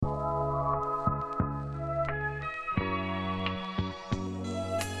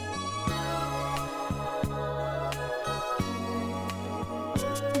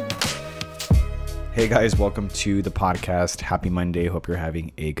Hey guys, welcome to the podcast. Happy Monday. Hope you're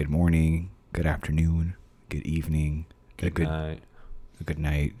having a good morning, good afternoon, good evening, Good night. a good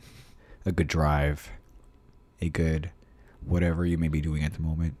night, a good drive, a good whatever you may be doing at the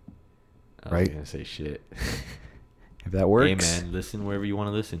moment. I Right? was gonna say shit. If that works. Hey man, listen wherever you want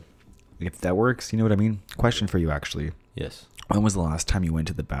to listen. If that works, you know what I mean? Question for you actually. Yes. When was the last time you went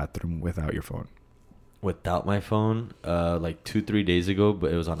to the bathroom without your phone? Without my phone, like 2-3 days ago,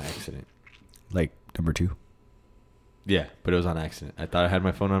 but it was on accident. Like number 2? Yeah, but it was on accident. I thought I had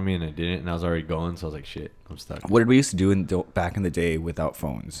my phone on me and I didn't, and I was already going, so I was like, shit, I'm stuck. What did we used to do back in the day without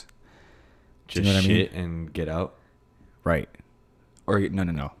phones? Just you know what I shit mean? and get out? Right. Or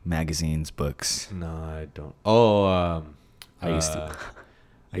no. Magazines, books. No, I don't. Oh, I used to.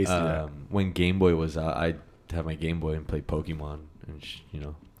 I used to do that. When Game Boy was out, I'd have my Game Boy and play Pokemon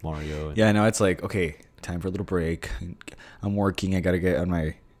and, Mario. And Yeah, no, it's like, okay, time for a little break. I'm working. I got to get on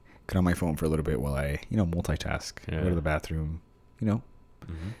my phone for a little bit while I, multitask. Yeah. Go to the bathroom, Mhm.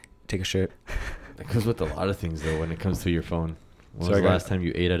 take a shit. That goes with a lot of things, though, when it comes to your phone. When So was I the got- last time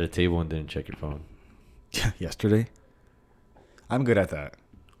you ate at a table and didn't check your phone? Yesterday? I'm good at that.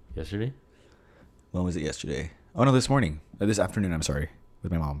 Yesterday? When was it yesterday? Oh, no, this morning. This afternoon, I'm sorry,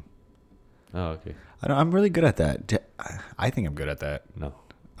 with my mom. Oh, okay. I'm really good at that. I think I'm good at that. No.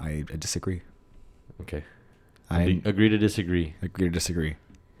 I disagree. Okay. I Agree to disagree. agree to disagree.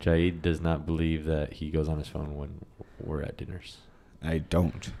 Jaid does not believe that he goes on his phone when we're at dinners. I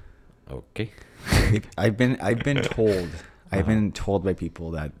don't. Okay. I've been told. I've Uh-huh. been told by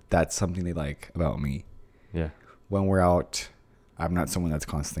people that that's something they like about me. Yeah. When we're out, I'm not someone that's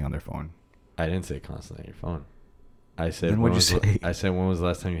constantly on their phone. I didn't say constantly on your phone. I said, Then what'd you say? I said, when was the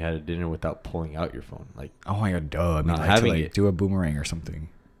last time you had a dinner without pulling out your phone? Like, Oh my god, duh. I mean, Not like having to like it. do a boomerang or something.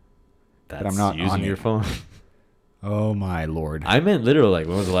 that's I'm not on using your it. phone. Oh my lord. I meant literal, like,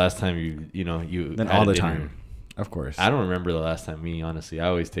 when was the last time you Then had all a the dinner? time. Of course. I don't remember the last time, honestly. I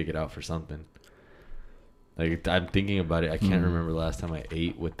always take it out for something. Like, I'm thinking about it. I can't remember the last time I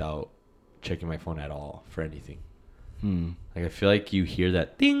ate without checking my phone at all for anything. Like, I feel like you hear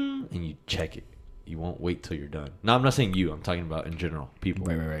that ding and you check it. You won't wait till you're done. No, I'm not saying you. I'm talking about in general, people.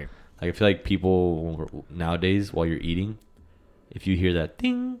 Right. Like, I feel like people nowadays, while you're eating, if you hear that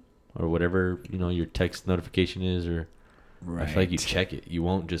ding or whatever, your text notification is, or Right. I feel like you check it. You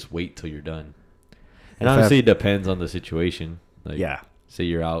won't just wait till you're done. And If honestly, I've- it depends on the situation. Like, Yeah. say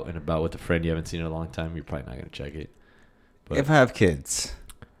you're out and about with a friend you haven't seen in a long time, you're probably not going to check it. But If I have kids,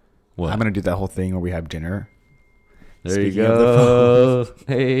 what? I'm gonna do that whole thing where we have dinner. There you Speaking of the go.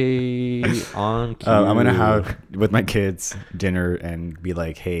 Hey, on cue. I'm gonna have with my kids dinner and be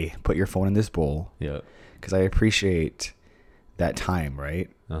like, "Hey, put your phone in this bowl," Yeah. because I appreciate that time, right?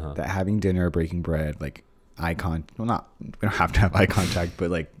 Uh-huh. That having dinner, breaking bread, like we don't have to have eye contact,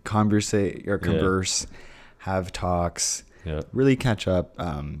 but like converse, have talks, Yeah. really catch up.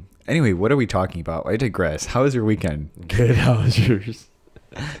 Anyway, what are we talking about? I digress. How was your weekend? Good. How was yours?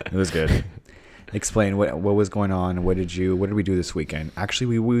 It was good. Explain what was going on. What did we do this weekend?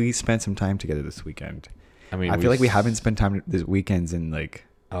 Actually, we spent some time together this weekend. I mean, I feel like we haven't spent time this weekends in like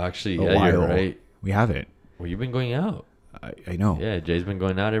Oh, actually, a yeah, while. you're right. We haven't. Well, you've been going out. I know. Yeah, Jay's been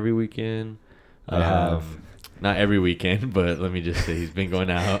going out every weekend. I have. Not every weekend, but let me just say he's been going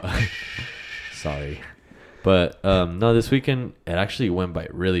out. Sorry. But no, this weekend, it actually went by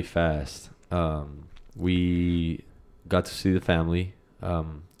really fast. We got to see the family.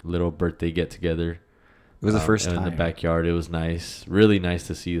 Little birthday get together. It was the first time in the backyard. It was nice. Really nice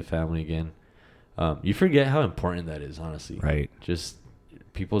to see the family again. You forget how important that is, honestly. Right. Just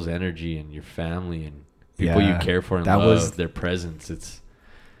people's energy and your family and people Yeah, you care for and that love, was- their presence. It's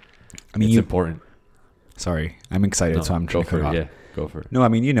I mean, it's important. Sorry, I'm excited, No, so I'm go trying to cut for off. it. Yeah, go for it. No, I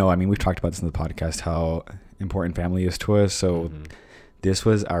mean, we've talked about this in the podcast how important family is to us. So Mhm. this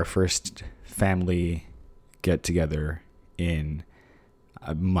was our first family get together in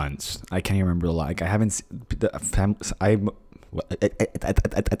months. I can't even remember the like. I haven't. I'm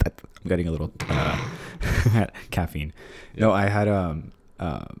getting a little caffeine. Yeah. No, I had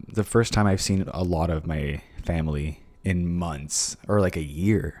the first time I've seen a lot of my family in months or like a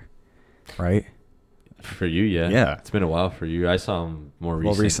year, right? For you, yeah. Yeah. It's been a while for you. I saw him more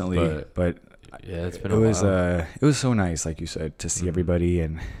Recently, but yeah, it's been it a was while. it was so nice, like you said, to see Mhm. everybody,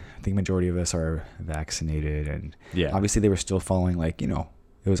 and I think majority of us are vaccinated, and Yeah. obviously they were still following, like, it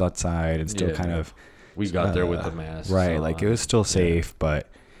was outside and still Yeah, kind no. of We got there with the mask. right, like it was still safe, but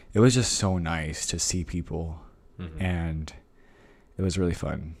it was just so nice to see people, Mhm. and it was really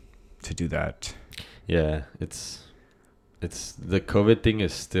fun to do that. Yeah, it's the COVID thing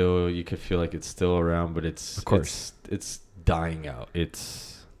is still, you could feel like it's still around, but Of course. it's dying out.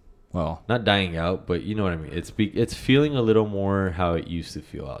 It's Well, not dying out, but you know what I mean. It's feeling a little more how it used to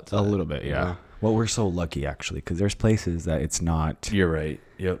feel outside. a little bit, yeah. Well, we're so lucky actually, because there's places that it's not. You're right.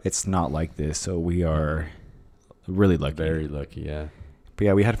 Yep. It's not like this, so we are really lucky. Very lucky, yeah. But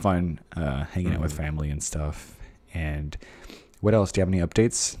yeah, we had fun hanging out with family and stuff. And what else? Do you have any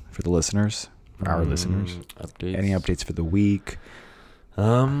updates for the listeners, for our listeners? Updates. Any updates for the week?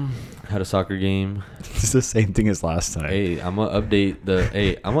 Had a soccer game. It's the same thing as last time. Hey, I'm gonna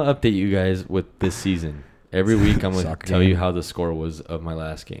update you guys with this season. Every week I'm gonna tell you how the score was of my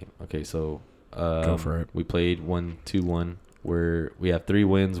last game. Okay, so go for it. We played 2-1. We have 3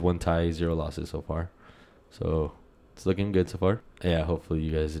 wins, 1 tie, 0 losses so far. So it's looking good so far. Yeah, hopefully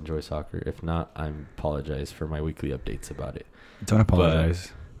you guys enjoy soccer. If not, I apologize for my weekly updates about it. Don't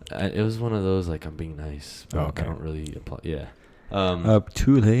apologize. But it was one of those like I'm being nice. But okay. I don't really yeah. Up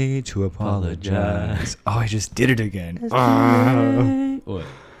too late to apologize. Oh, I just did it again. What?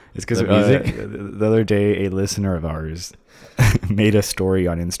 It's because the other day a listener of ours made a story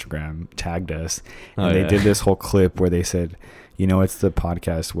on Instagram, tagged us, and they did this whole clip where they said, it's the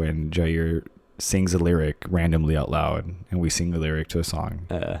podcast when Jair sings a lyric randomly out loud, and we sing the lyric to a song.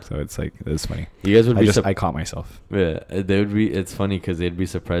 So it's like, it's funny. You guys would be. I caught myself. Yeah, they would be. It's funny because they'd be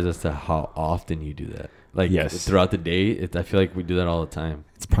surprised as to how often you do that. Like, yes. Throughout the day, I feel like we do that all the time.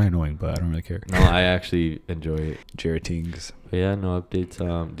 It's probably annoying, but I don't really care. No, I actually enjoy it. Jarretings. But yeah, no updates.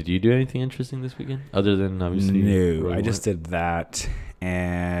 Did you do anything interesting this weekend? Other than, obviously... No, I just did that.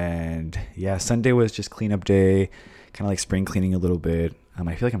 And, yeah, Sunday was just cleanup day. Kind of like spring cleaning a little bit.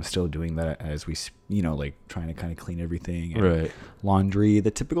 I feel like I'm still doing that as we, like trying to kind of clean everything. And right. Laundry,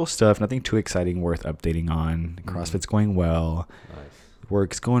 the typical stuff. Nothing too exciting worth updating on. CrossFit's going well. Nice.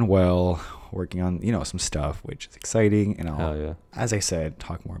 Work's going well. Working on, some stuff, which is exciting. And I'll, as I said,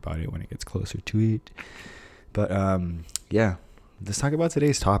 talk more about it when it gets closer to it. But, yeah, let's talk about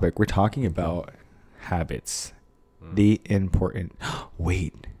today's topic. We're talking about habits. The important...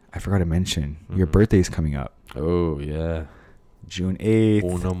 Wait, I forgot to mention. Your birthday's coming up. Oh, yeah. June 8th.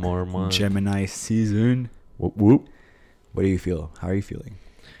 Uno more month. Gemini season. Whoop, whoop. What do you feel? How are you feeling?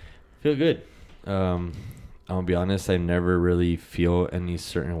 Feel good. I'll be honest, I never really feel any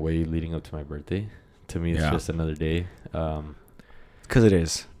certain way leading up to my birthday. To me, it's just another day. Because it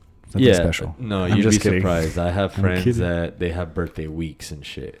is. Something special. No, you'd be surprised. I have friends that they have birthday weeks and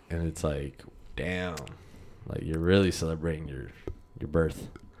shit. And it's like, damn. Like, you're really celebrating your birth.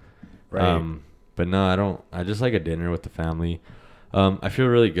 Right. But no, I don't. I just like a dinner with the family. I feel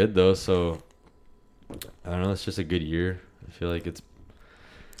really good, though. So, I don't know. It's just a good year. I feel like it's,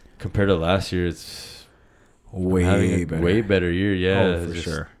 compared to last year, it's... Way better year, yeah. Oh, for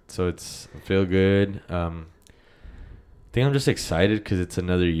sure. So I feel good. I think I'm just excited because it's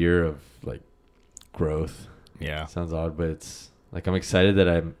another year of like growth. Yeah, sounds odd, but it's like I'm excited that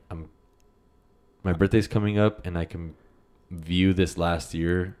I'm my birthday's coming up and I can view this last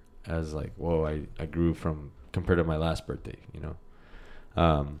year as like, whoa, I grew from compared to my last birthday,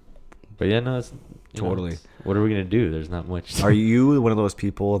 But yeah, no, it's totally. What are we gonna do? There's not much. Are you one of those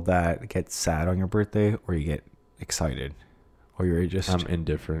people that get sad on your birthday, or you get excited, or you're just? I'm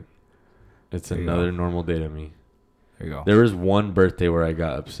indifferent. It's another normal day to me. There you go. There was one birthday where I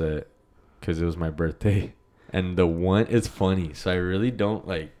got upset because it was my birthday, and it's funny. So I really don't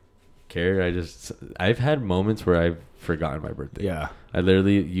care. I've had moments where I've forgotten my birthday. Yeah. I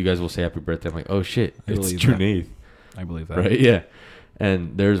literally, you guys will say happy birthday. I'm like, oh shit, it's June 8th. I believe that. Right? Yeah.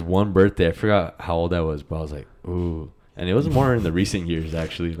 And there's one birthday, I forgot how old I was, but I was like, ooh. And it was more in the recent years,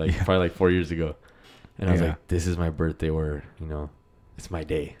 actually, probably 4 years ago. And I was like, this is my birthday where, it's my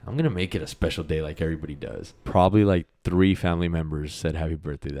day. I'm going to make it a special day like everybody does. Probably 3 family members said happy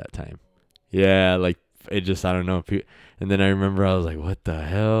birthday that time. Yeah, it just, I don't know. And then I remember I was like, what the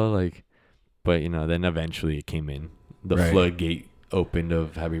hell? But, then eventually it came in. The floodgate opened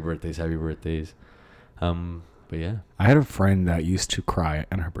of happy birthdays. But yeah. I had a friend that used to cry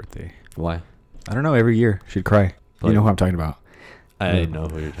on her birthday. Why? I don't know. Every year she'd cry. You know who I'm talking about. I know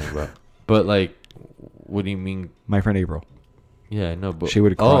who you're talking about. But what do you mean? My friend April. Yeah, I know. But she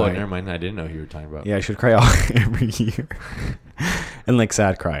would cry. Oh, never mind. I didn't know who you were talking about. Yeah, she would cry every year. And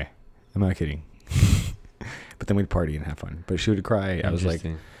sad cry. I'm not kidding. But then we'd party and have fun. But she would cry. I was like,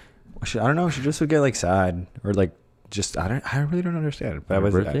 I don't know. She just would get sad or just, I really don't understand. But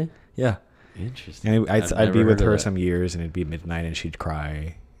birthday? Yeah. Interesting. And I'd be with her some years, and it'd be midnight, and she'd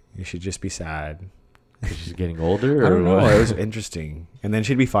cry. And she'd just be sad. She's getting older? I don't know. It was interesting. And then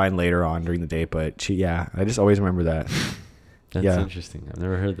she'd be fine later on during the day, but I just always remember that. That's interesting. I've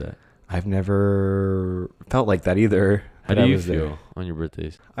never heard that. I've never felt like that either. How do you feel on your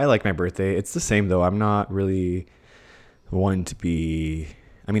birthdays? I like my birthday. It's the same, though. I'm not really one to be...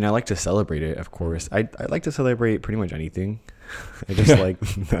 I mean, I like to celebrate it, of course. I like to celebrate pretty much anything. I just like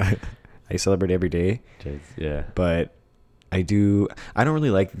I celebrate every day. Yeah. But I don't really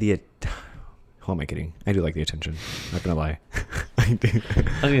like who am I kidding? I do like the attention. Not gonna lie. I do. I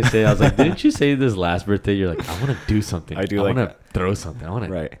was gonna say, I was like, didn't you say this last birthday? You're like, I want to do something. I want to throw something. I want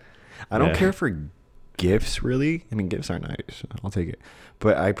to. Right. I don't care for gifts, really. I mean, gifts are nice. I'll take it.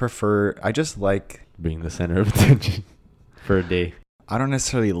 But I just like being the center of attention for a day. I don't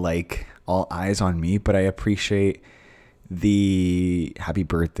necessarily like all eyes on me, but I appreciate the happy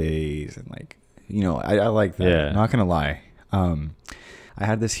birthdays and like, you know, I like that. Yeah. Not gonna lie. I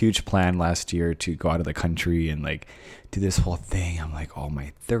had this huge plan last year to go out of the country and like do this whole thing. I'm like, oh,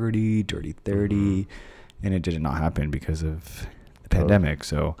 my dirty 30. Mm-hmm. And it did not happen because of the pandemic.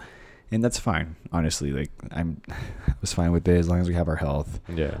 So, and that's fine. Honestly, like I was fine with it as long as we have our health.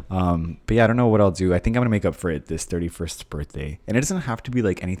 Yeah. But yeah, I don't know what I'll do. I think I'm going to make up for it this 31st birthday. And it doesn't have to be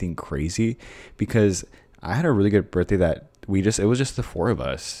like anything crazy because I had a really good birthday that it was just the four of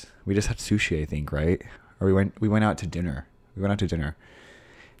us. We just had sushi, I think, right? Or we went out to dinner.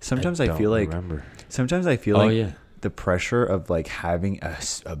 Sometimes I feel like the pressure of like having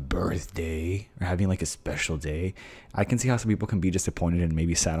a birthday or having like a special day, I can see how some people can be disappointed and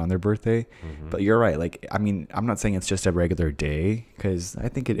maybe sad on their birthday. Mm-hmm. But you're right. Like, I mean, I'm not saying it's just a regular day because I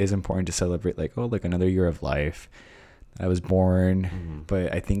think it is important to celebrate like, oh, like another year of life. I was born. Mm-hmm.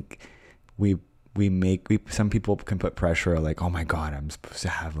 But I think some people can put pressure like, oh my God, I'm supposed to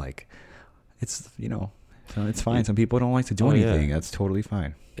have like, it's, you know, so it's fine. Some people don't like to do anything. Yeah. That's totally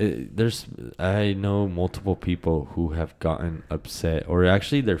fine. I know multiple people who have gotten upset or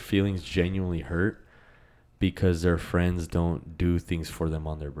actually their feelings genuinely hurt because their friends don't do things for them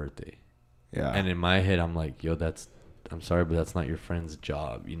on their birthday. Yeah. And in my head, I'm like, yo, I'm sorry, but that's not your friend's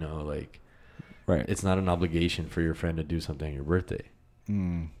job. You know, like, right. It's not an obligation for your friend to do something on your birthday.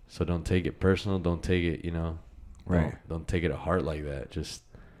 Mm. So don't take it personal. Don't take it, you know, right. Don't take it to heart like that. Just,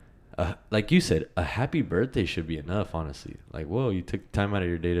 like you said, a happy birthday should be enough, honestly. Like, whoa, you took time out of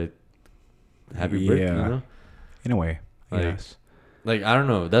your day to happy birthday, you know? In a way, yes. Like, I don't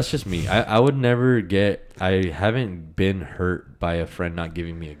know. That's just me. I would never I haven't been hurt by a friend not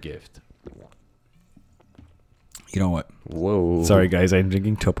giving me a gift. You know what? Whoa. Sorry, guys. I'm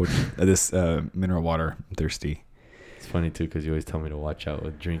drinking this mineral water. I'm thirsty. It's funny, too, because you always tell me to watch out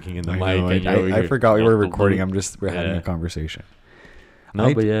with drinking in the mic. I forgot we were recording. We're having a conversation.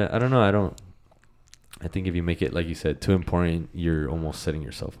 No, but yeah, I don't know. I think if you make it, like you said, too important, you're almost setting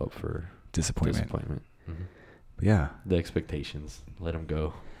yourself up for disappointment. Mm-hmm. But yeah. The expectations. Let them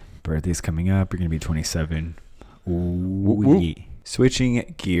go. Birthday's coming up. You're going to be 27. Ooh.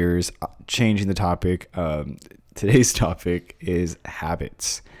 Switching gears, changing the topic. Today's topic is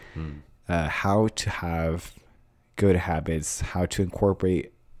habits. How to have good habits, how to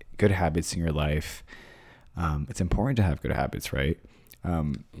incorporate good habits in your life. It's important to have good habits, right?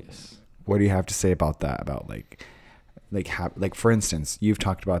 Yes. What do you have to say about that? About like for instance, you've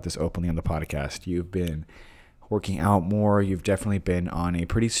talked about this openly on the podcast. You've been working out more. You've definitely been on a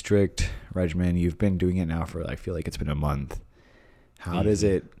pretty strict regimen. You've been doing it now for I feel like it's been a month. How does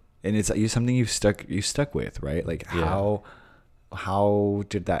it? And it's something you stuck with, right? Like how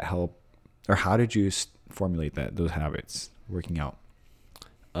did that help, or how did you formulate those habits working out?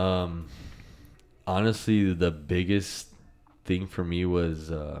 Honestly, the biggest thing for me was,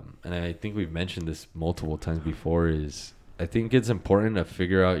 and I think we've mentioned this multiple times before, is I think it's important to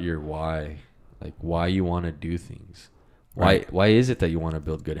figure out your why, like why you want to do things. Right. Why is it that you want to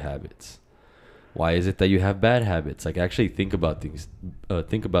build good habits? Why is it that you have bad habits? Like actually think about these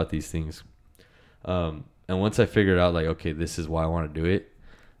things. And once I figured out like, okay, this is why I want to do it,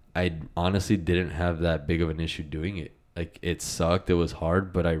 I honestly didn't have that big of an issue doing it. Like it sucked. It was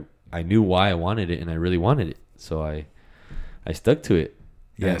hard, but I knew why I wanted it and I really wanted it. So I stuck to it.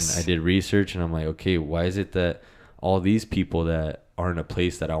 Yes. And I did research and I'm like, okay, why is it that all these people that are in a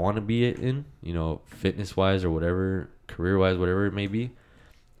place that I want to be in, you know, fitness wise or whatever, career wise, whatever it may be.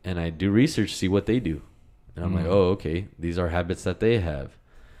 And I do research, see what they do. And I'm like, oh, okay, these are habits that they have.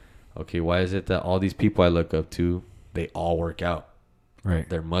 Okay, why is it that all these people I look up to, they all work out? Right.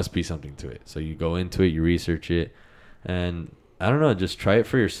 There must be something to it. So you go into it, you research it. And I don't know, just try it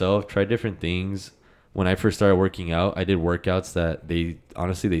for yourself. Try different things. When I first started working out, I did workouts that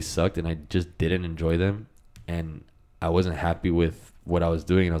they sucked and I just didn't enjoy them. And I wasn't happy with what I was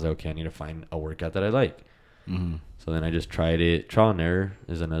doing. And I was like, okay, I need to find a workout that I like. Mm-hmm. So then I just tried it. Trial and error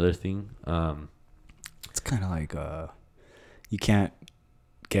is another thing. It's kind of like you can't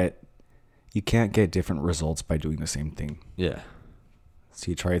get different results by doing the same thing. Yeah.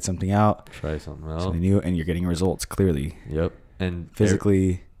 So you tried something out. Try something else. Something new, and you're getting results clearly. Yep. and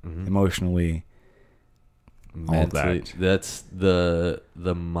physically, emotionally, mentally. All that. That's the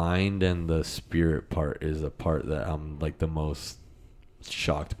mind and the spirit part is the part that I'm like the most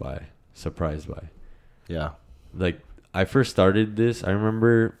shocked by, surprised by. Yeah. Like I first started this, I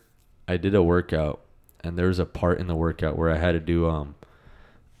remember I did a workout, and there was a part in the workout where I had to do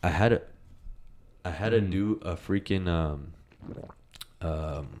I had to do a freaking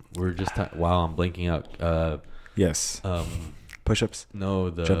we're just wow, I'm blanking out. Yes. Push-ups. No,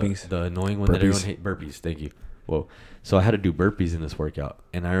 Jumpings. the annoying one Burpees. that everyone hates. Burpees. Thank you. Whoa. So I had to do burpees in this workout,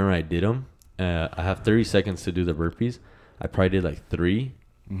 and I remember I did them. I have 30 seconds to do the burpees. I probably did like 3,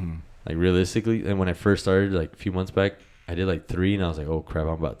 like realistically. And when I first started, like a few months back, I did like 3, and I was like, "Oh crap,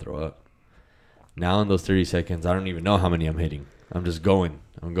 I'm about to throw up." Now in those 30 seconds, I don't even know how many I'm hitting. I'm just going.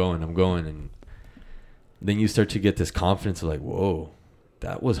 I'm going, and then you start to get this confidence of like, "Whoa,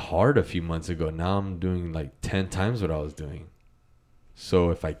 that was hard a few months ago. Now I'm doing like 10 times what I was doing."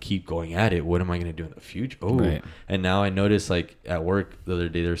 So if I keep going at it, what am I going to do in the future? Oh, right. And now I noticed like at work the other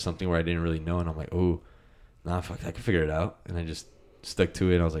day, there was something where I didn't really know. And I'm like, oh, nah, fuck, I can figure it out. And I just stuck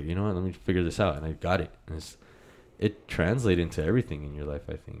to it. And I was like, you know what, let me figure this out. And I got it. And it translates into everything in your life,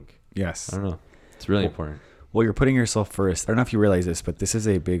 I think. Yes. I don't know. It's really important. Well, you're putting yourself first. I don't know if you realize this, but this is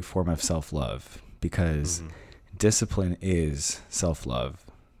a big form of self-love because discipline is self-love.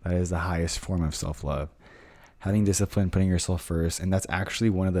 That is the highest form of self-love. Having discipline, putting yourself first. And that's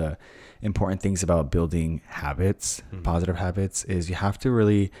actually one of the important things about building habits, positive habits, is you have to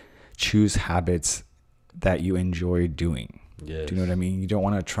really choose habits that you enjoy doing. Yes. Do you know what I mean? You don't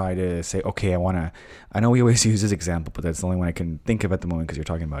want to try to say, okay, I know we always use this example, but that's the only one I can think of at the moment because you're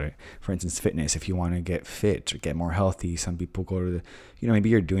talking about it. For instance, fitness. If you want to get fit or get more healthy, some people go to maybe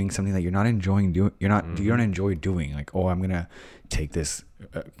you're doing something that you're not enjoying doing. You don't enjoy doing. Like, oh, I'm going to take this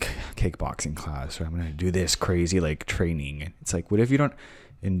kickboxing class, or I'm going to do this crazy like training. It's like, what if you don't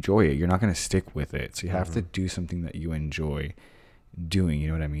enjoy it? You're not going to stick with it. So you have to do something that you enjoy doing, you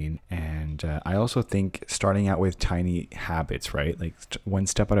know what I mean? And I also think starting out with tiny habits, right? Like one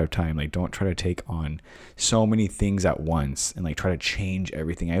step at a time. Like don't try to take on so many things at once and like try to change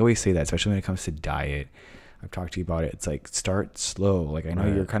everything. I always say that, especially when it comes to diet. I've talked to you about it. It's like start slow. Like I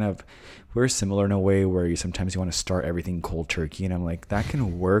know we're similar in a way where sometimes you want to start everything cold turkey, and I'm like, that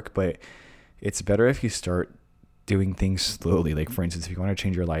can work, but it's better if you start doing things slowly. Like for instance, if you want to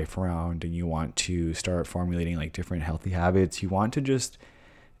change your life around and you want to start formulating like different healthy habits, you want to just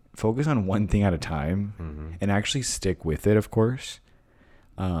focus on one thing at a time and actually stick with it, of course.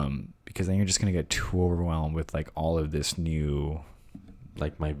 Because then you're just going to get too overwhelmed with like all of this new,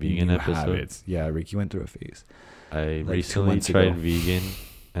 like my vegan episode. Habits. Yeah, Ricky went through a phase. I recently tried vegan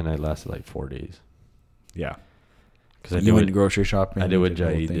and I lasted like 4 days. Yeah. Because you went grocery shopping. I did what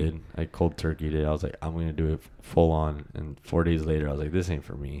Jai did. I cold turkeyed it. I was like, I'm going to do it full on. And 4 days later, I was like, this ain't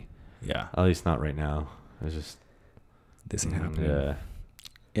for me. Yeah. At least not right now. It's just. This ain't happening. Yeah.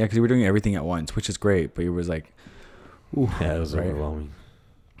 Yeah, because we were doing everything at once, which is great. But it was like, ooh. Yeah, it was overwhelming.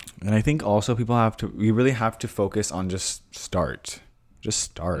 And I think also we really have to focus on just start. Just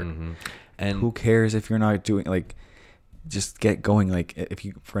start. And who cares if you're not doing, like, just get going. Like if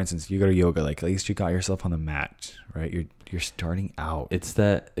you, for instance, you go to yoga, like at least you got yourself on the mat, right? You're starting out. It's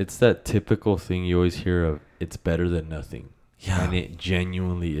that typical thing you always hear of. It's better than nothing. Yeah. And it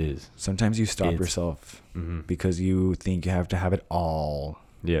genuinely is. Sometimes you stop yourself because you think you have to have it all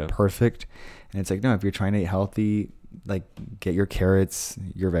perfect. And it's like, no, if you're trying to eat healthy, like get your carrots,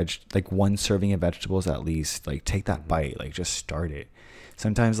 your like one serving of vegetables at least, like take that bite, like just start it.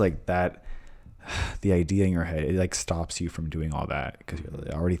 Sometimes like that, the idea in your head, it like stops you from doing all that because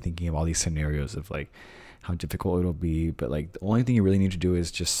you're already thinking of all these scenarios of like how difficult it'll be. But like the only thing you really need to do is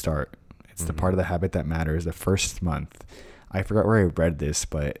just start. It's the part of the habit that matters. The first month, I forgot where I read this,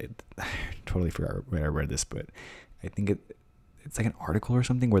 but I totally forgot where I read this, but I think it's like an article or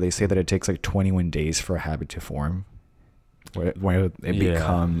something where they say that it takes like 21 days for a habit to form, where it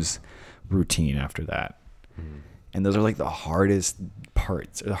becomes routine after that. And those are like the hardest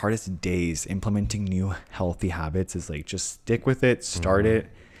parts, or the hardest days. Implementing new healthy habits is like, just stick with it, start it.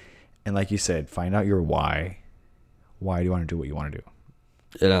 And like you said, find out your why. Why do you want to do what you want to do?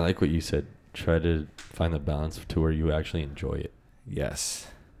 And I like what you said. Try to find the balance to where you actually enjoy it. Yes.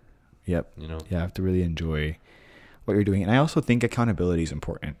 Yep. You know? You have to really enjoy what you're doing. And I also think accountability is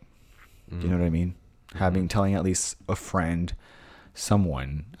important. You know what I mean? Telling at least a friend,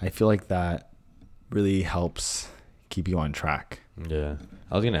 someone, I feel like that really helps keep you on track. Yeah.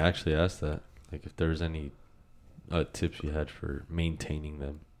 I was going to actually ask that. Like if there's any tips you had for maintaining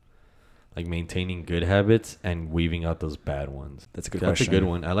them. like maintaining good habits and weaving out those bad ones? That's a good question. That's a good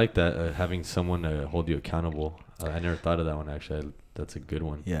one. I like that, having someone to hold you accountable. I never thought of that one, actually. That's a good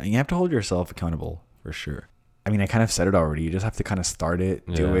one. Yeah, and you have to hold yourself accountable for sure. I mean, I kind of said it already. You just have to kind of start it,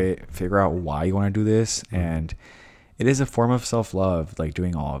 do it, figure out why you want to do this. Mm-hmm. And it is a form of self-love, like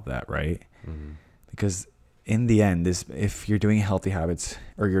doing all of that, right? Mm-hmm. Because in the end, if you're doing healthy habits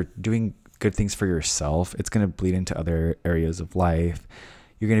or you're doing good things for yourself, it's going to bleed into other areas of life.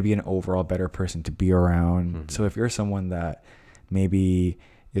 You're going to be an overall better person to be around. Mm-hmm. So if you're someone that maybe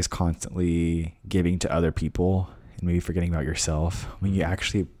is constantly giving to other people and maybe forgetting about yourself, when you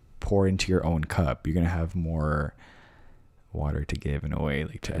actually pour into your own cup, you're going to have more water to give in a way,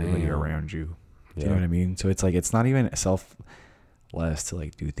 like to everybody around you. Do you know what I mean? So it's like, it's not even selfless to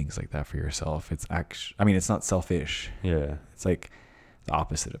like do things like that for yourself. It's actually, I mean, it's not selfish. Yeah. It's like the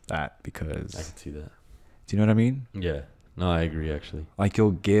opposite of that, because I can see that. Do you know what I mean? Yeah. No, I agree, actually. Like,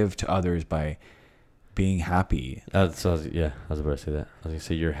 you'll give to others by being happy. I was about to say that. I was going to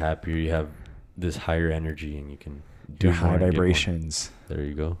say, you're happier, you have this higher energy, and you can do your high vibrations. There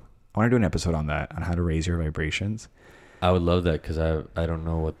you go. I want to do an episode on that, on how to raise your vibrations. I would love that, because I don't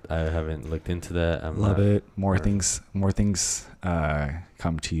know I haven't looked into that. Love it. More things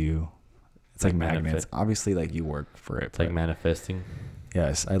come to you. It's like magnets. Obviously, like, you work for it. It's like manifesting.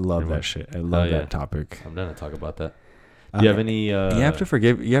 Yes, I love that shit. I love that topic. I'm down to talk about that. Do you have any... you have to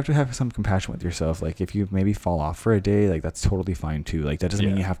forgive. You have to have some compassion with yourself. Like, if you maybe fall off for a day, like, that's totally fine too. Like, that doesn't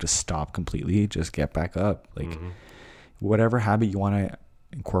mean you have to stop completely. Just get back up. Like, whatever habit you want to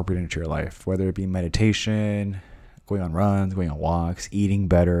incorporate into your life, whether it be meditation, going on runs, going on walks, eating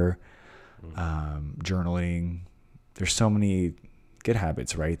better, journaling. There's so many good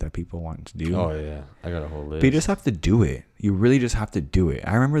habits, right, that people want to do. Oh yeah, I got a whole list. But you just have to do it. You really just have to do it.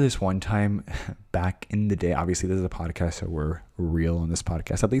 I remember this one time back in the day. Obviously, this is a podcast, so we're real on this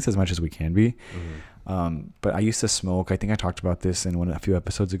podcast, at least as much as we can be. But I used to smoke. I think I talked about this in a few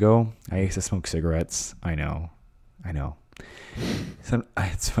episodes ago. I used to smoke cigarettes. I know. So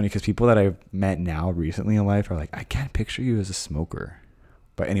it's funny because people that I've met now recently in life are like, I can't picture you as a smoker.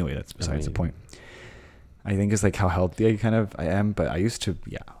 But anyway, that's besides the point. I think it's like how healthy I am, but I used to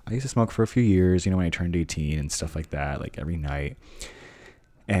smoke for a few years, when I turned 18 and stuff like that, like every night.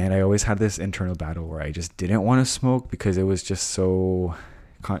 And I always had this internal battle where I just didn't want to smoke because it was just so,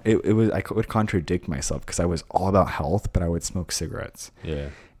 I would contradict myself because I was all about health, but I would smoke cigarettes. Yeah.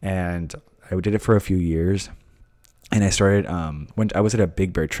 And I did it for a few years. And I started, when I was at a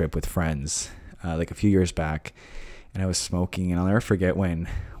Big Bear trip with friends, like a few years back, and I was smoking, and I'll never forget when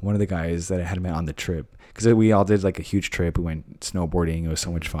one of the guys that I had met on the trip, because we all did like a huge trip. We went snowboarding. It was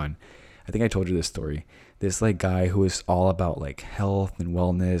so much fun. I think I told you this story. This like guy who was all about like health and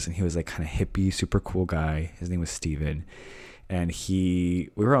wellness, and he was like kind of hippie, super cool guy. His name was Steven. And we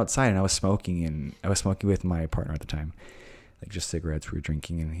were outside, and I was smoking with my partner at the time, like just cigarettes we were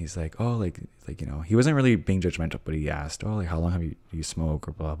drinking. And he's like, oh, like, he wasn't really being judgmental, but he asked, oh, like, how long have you smoke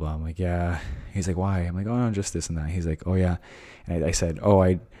or blah, blah. I'm like, yeah. He's like, why? I'm like, oh, no, just this and that. He's like, oh, yeah. And I said, oh,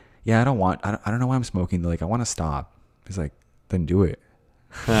 I don't know why I'm smoking. Like, I want to stop. He's like, then do it.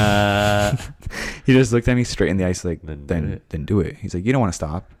 He just looked at me straight in the eyes, like, then do it. He's like, you don't want to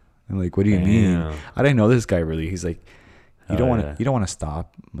stop. I'm like, what do you mean? I didn't know this guy really. He's like, you don't want to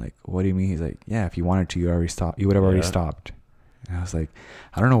stop. I'm like, what do you mean? He's like, yeah, if you wanted to, you would have already stopped. And I was like,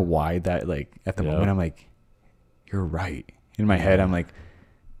 I don't know why that, like, at the moment I'm like, you're right. In my head, I'm like,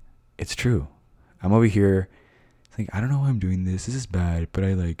 it's true. I'm over here. It's like, I don't know why I'm doing this. This is bad, but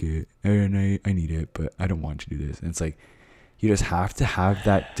I like it. And I need it, but I don't want to do this. And it's like, you just have to have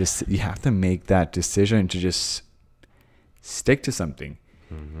that, you have to make that decision to just stick to something.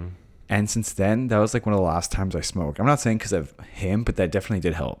 Mm-hmm. And since then, that was like one of the last times I smoked. I'm not saying because of him, but that definitely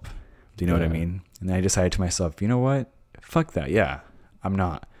did help. Do you know what I mean? And then I decided to myself, you know what? Fuck that. Yeah, I'm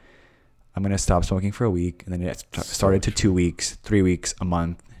not. I'm going to stop smoking for a week. And then it started to 2 weeks, 3 weeks, a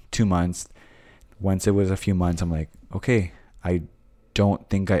month, 2 months. Once it was a few months, I'm like, okay, I don't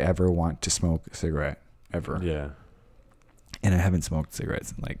think I ever want to smoke a cigarette ever. Yeah. And I haven't smoked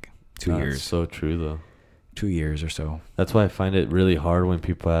cigarettes in like 2 years. That's so true though. 2 years or so. That's why I find it really hard when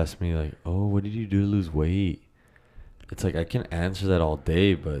people ask me like, oh, what did you do to lose weight? It's like, I can answer that all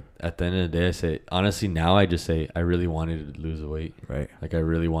day, but at the end of the day, I say, honestly, now I just say, I really wanted to lose the weight. Right. Like, I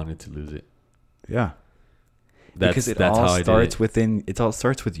really wanted to lose it. Yeah. Because it all starts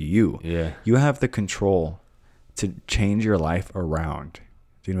with you. Yeah. You have the control to change your life around.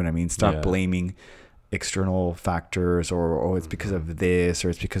 Do you know what I mean? Stop blaming external factors or it's because of this or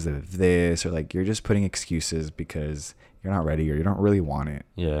it's because of this, or like you're just putting excuses because you're not ready or you don't really want it.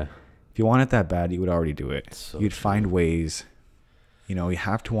 Yeah. If you want it that bad, you would already do it. So You'd find ways, You know, you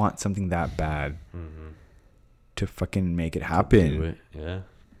have to want something that bad to fucking make it happen. Do it. Yeah.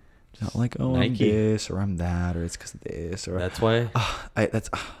 It's not like, oh, Nike. I'm this or I'm that or it's because of this or that's why.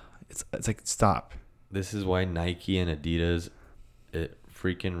 It's like, stop. This is why Nike and Adidas, it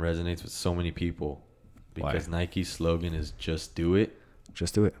freaking resonates with so many people, because Nike's slogan is just do it.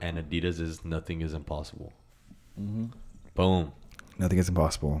 Just do it. And Adidas is nothing is impossible. Boom. Nothing is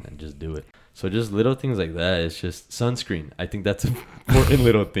impossible. And just do it. So just little things like that. It's just sunscreen. I think that's an important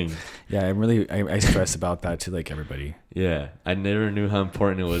little thing. Yeah, I stress about that to like everybody. Yeah. I never knew how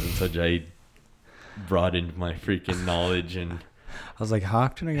important it was until Jai broadened my freaking knowledge. And I was like, how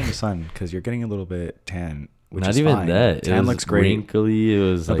often are you in the sun? Because you're getting a little bit tan. Which not is even fine. that. Tan looks great. Wrinkly. It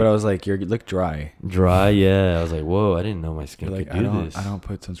was no, but I was like, you look dry. Dry, yeah. I was like, whoa, I didn't know my skin like, could do this. I don't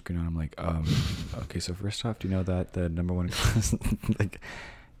put sunscreen on. I'm like, okay, so first off, do you know that the number one cause, like,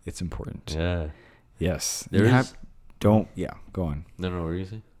 it's important. Yeah. Yes. Go on. No, what were you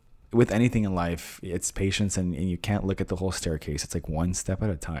saying? With anything in life, it's patience, and you can't look at the whole staircase. It's like one step at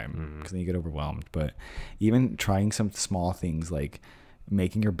a time, because then you get overwhelmed. But even trying some small things like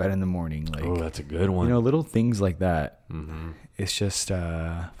making your bed in the morning, like, oh, that's a good one. You know, little things like that. It's just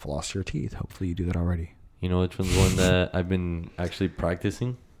floss your teeth. Hopefully you do that already. You know which one's one that I've been actually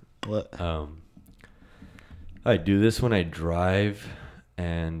practicing? What? I do this when I drive,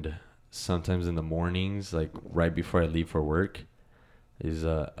 and sometimes in the mornings, like right before I leave for work, is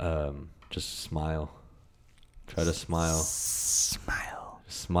just smile. Try to smile.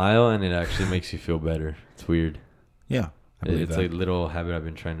 Smile, and it actually makes you feel better. It's weird. Yeah. It's a little habit I've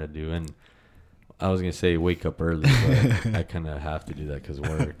been trying to do, and I was gonna say wake up early, but I kind of have to do that because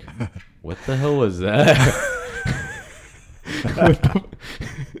work. What the hell was that?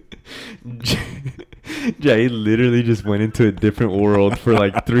 Jay literally just went into a different world for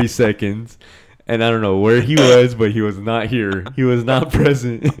like 3 seconds, and I don't know where he was, but he was not here. He was not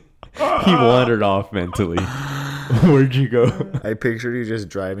present. He wandered off mentally. Where'd you go? I pictured you just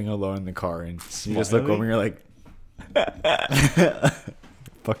driving alone in the car, and you just look over and you're like,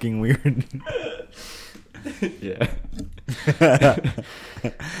 fucking weird. Yeah.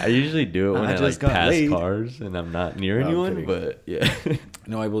 I usually do it when I like pass cars and I'm not near anyone, but yeah.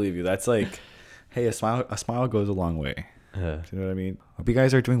 No, I believe you. That's like, hey, a smile goes a long way. Do you know what I mean? Hope you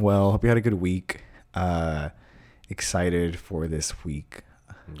guys are doing well. Hope you had a good week. Excited for this week.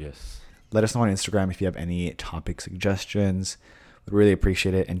 Yes. Let us know on Instagram if you have any topic suggestions. We'd really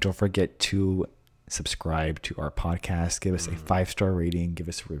appreciate it. And don't forget to subscribe to our podcast. Give us a 5-star rating. Give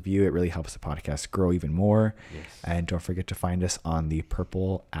us a review. It really helps the podcast grow even more. Yes. And don't forget to find us on the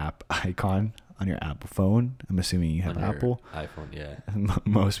purple app icon on your Apple phone. I'm assuming you have Apple. iPhone, yeah.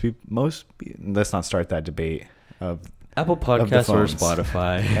 Most people, let's not start that debate of Apple Podcasts or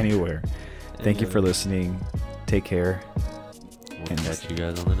Spotify. Anywhere. Thank you for listening. Take care. We'll catch you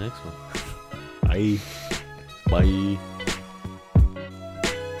guys on the next one. Bye. Bye.